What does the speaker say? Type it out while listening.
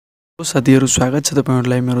साथीहरु स्वागत छ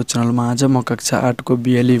तपाईहरुलाई मेरो च्यानलमा। आज म कक्षा 8 को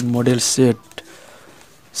BLE मोडेल सेट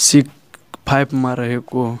सिक 5 मा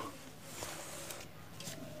रहेको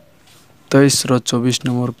 23 र 24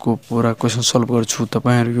 नम्बरको पूरा क्वेशन सल्भ गर्छु।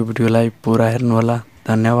 तपाईहरु यो भिडियोलाई पूरा हेर्नु होला।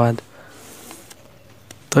 धन्यवाद।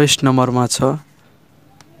 23 नम्बरमा छ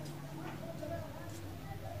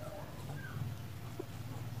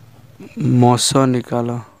मस निकाल।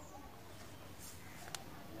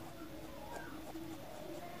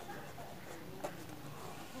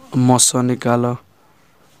 मस निकाल।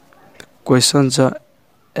 क्वेशन छ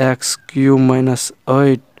x क्यूब minus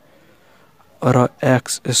 8 र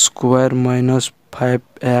x square minus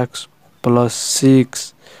 5x plus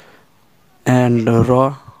 6 and र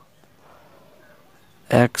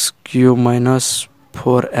x क्यूब minus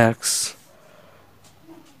 4x।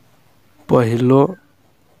 पहिलो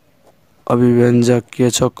अभिव्यञ्जक के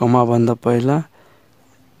छ कमा भन्दा पहिला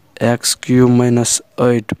x क्यूब minus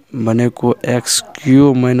 8 भनेको x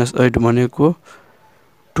क्यूब minus 8 भनेको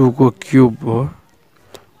 2 को क्यूब हो।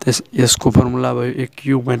 यसको फर्मुला भयो a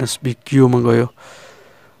cube minus b cube मा गयो।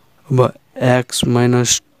 अब x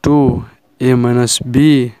minus 2 a minus b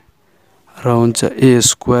र हुन्छ a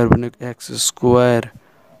स्क्वायर भनेको x स्क्वायर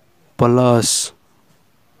प्लस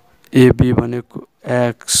ab भनेको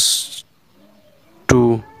x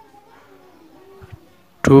 2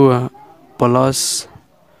 प्लस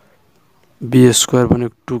b स्क्वायर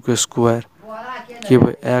भनेको 2 को स्क्वायर के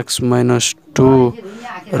भयो x minus 2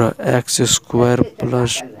 र x square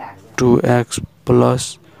plus 2x plus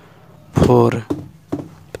 4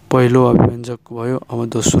 पहिलो अभिव्यञ्जक भयो। अब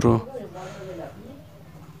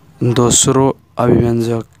दोस्रो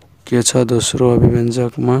अभिव्यञ्जक के छ? दोस्रो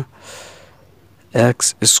अभिव्यञ्जकमा x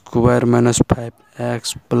square minus 5x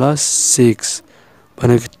plus 6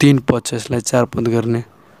 भनेको 3 पद छ। यसलाई 4 पद गर्ने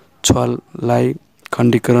 6 लाई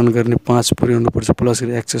खण्डीकरण गर्ने 5 पुर्याउनु पर्छ plus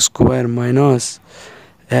x square minus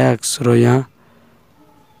x र यहाँ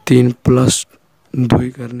 3 प्लस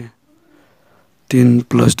 2 गर्ने 3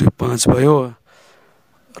 प्लस 2 5 भयो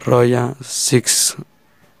र यहाँ 6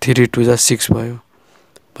 3 2 जा 6 भयो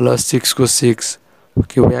प्लस 6 को 6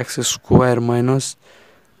 के भयो x square minus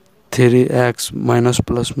 3x minus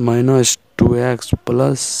plus minus 2x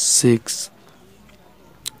plus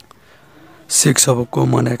 6 अब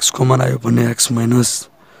कमन x कमन आयो भने x माइनस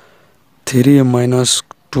 3 माइनस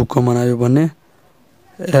 2 कमन आयो भने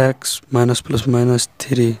x माइनस प्लस माइनस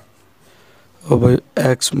 3 अब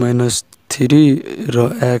x माइनस 3 र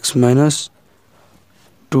x माइनस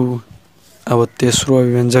 2। अब तेस्रो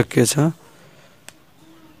अभिव्यञ्जक के छ?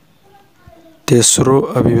 तेस्रो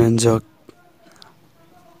अभिव्यञ्जक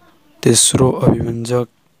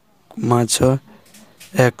मा छ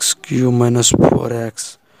x क्यूब माइनस 4x।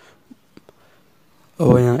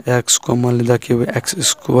 अब यहाँ x कमन लिँदा के भयो x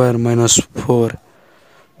स्क्वायर माइनस 4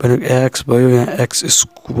 भनेको x भयो यहाँ x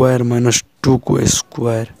स्क्वायर माइनस 2 को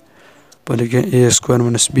स्क्वायर भनेको a square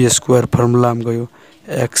minus b square फर्मुलामा गयो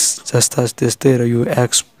x जस्ता त्यस्तै र यो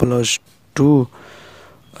x प्लस 2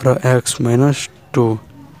 र x माइनस 2।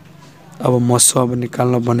 अब मस अब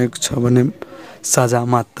निकाल्न भनेको छ भने साझा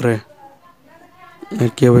मात्रै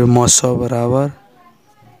के भयो मस बराबर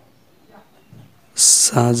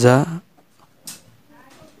साझा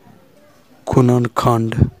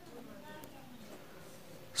गुणनखण्ड।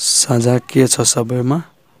 साझा के छ सबैमा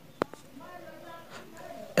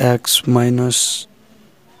x minus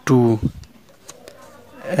 2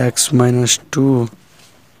 x minus 2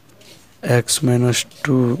 x minus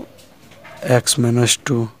 2 x minus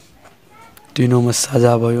 2 तीनों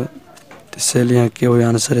साझा भयो त्यसैले यहाँ के भयो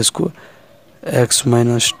आन्सर यसको x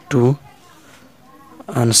माइनस 2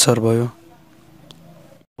 आन्सर भयो।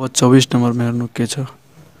 अब 24 नम्बरमा हेर्नु के छ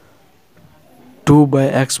 2 by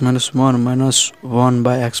x minus 1 minus 1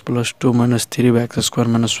 by x plus 2 minus 3 by x square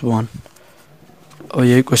minus 1। अब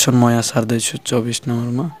यही क्वेशन म यहाँ सार्दै छु 24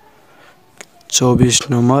 नम्बरमा। 24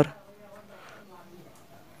 नम्बर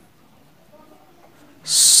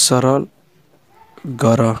सरल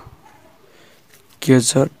गर के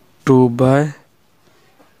छ 2 by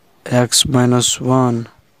x minus 1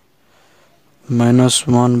 minus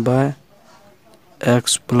 1 by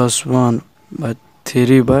x plus 1 by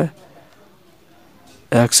 3 by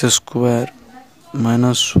x square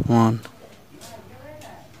minus 1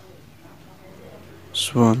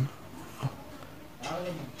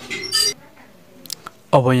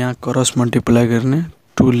 अब यहाँ क्रस मल्टिप्लाई गर्ने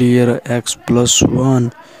 2 लिएर x प्लस 1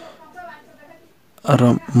 र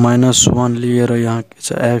माइनस 1 लिएर यहाँ के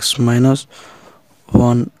छ x माइनस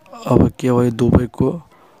 1। अब के भयो दुवैको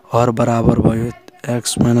हर बराबर भयो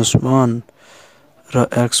x माइनस 1 र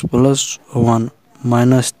x प्लस 1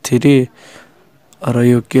 माइनस 3 र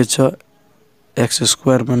यो के छ एक्स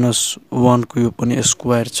स्क्वायर माइनस 1 को यो पनि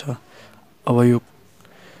स्क्वायर छ। अब यो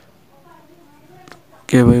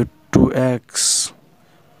के भयो 2x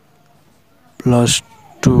प्लस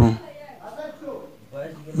 2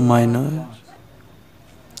 माइनस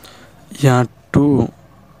यहाँ 2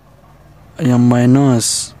 यहाँ माइनस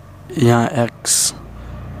यहाँ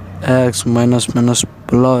x माइनस माइनस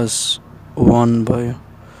प्लस 1 भयो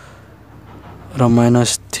र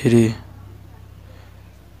माइनस 3।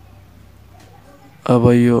 अब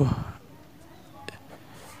यो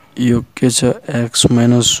के छ x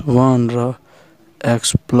माइनस 1 र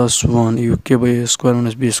x प्लस 1 यो के भयो स्क्वायर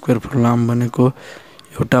माइनस बी स्क्वायर फर्मुलामा भनेको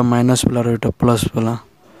एउटा माइनस वाला र एउटा प्लस वाला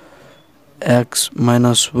x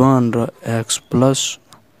माइनस 1 र x प्लस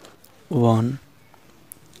 1।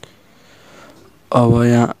 अब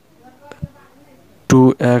यहाँ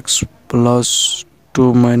 2x plus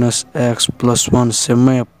 2 minus x plus 1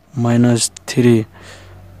 सेममै minus 3।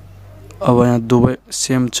 अब यहाँ दुवै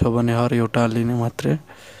सेम छ भने हर एउटा लिने मात्रै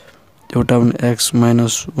एउटा पनि x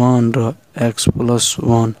माइनस 1 र x प्लस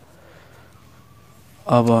 1।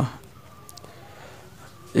 अब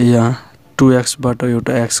यहाँ 2x बाट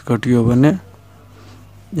एउटा x घटियो भने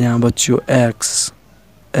यहाँ बच्यो x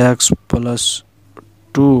प्लस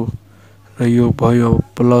 2 र यो भयो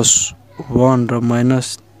प्लस 1 र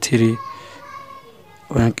माइनस 3।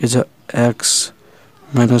 यहाँ के छ x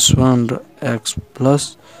माइनस 1 र x प्लस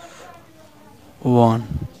 1।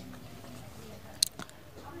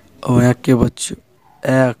 अब यहाँ के बच्यो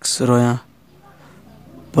x र यहाँ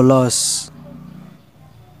प्लस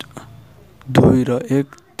 2 र 1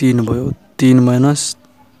 3 भयो 3 माइनस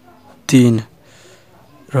 3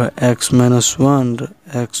 र x माइनस 1 र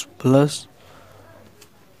x प्लस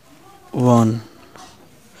 1।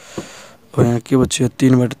 अब यहाँ के बच्यो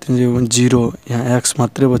 3 बाट 3 0 यहाँ x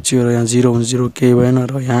मात्रै बच्यो र यहाँ 0 भने 0 केही भएन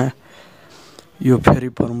र यहाँ यो फेरि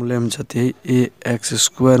फर्मुलामा छ त्यही ax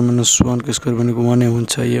स्क्वायर माइनस 1 को स्क्वायर भनेको 1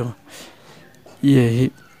 हुन्छ।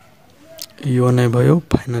 यो नै भयो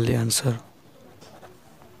फाइनली आन्सर।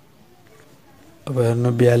 अब हेर्नु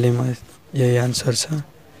 42 मा यही आन्सर छ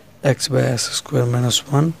x by x square minus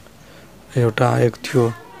 1। एउटा आएको थियो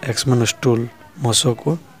x माइनस 2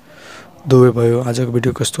 मसोको दुवै भयो। आजको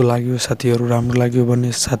भिडियो कस्तो लाग्यो साथीहरू राम्रो लाग्यो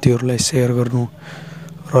भने साथीहरूलाई सेयर गर्नु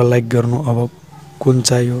र लाइक गर्नु। अब कुन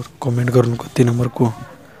चाहियो कमेन्ट गर्नु कति नम्बरको।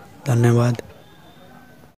 धन्यवाद।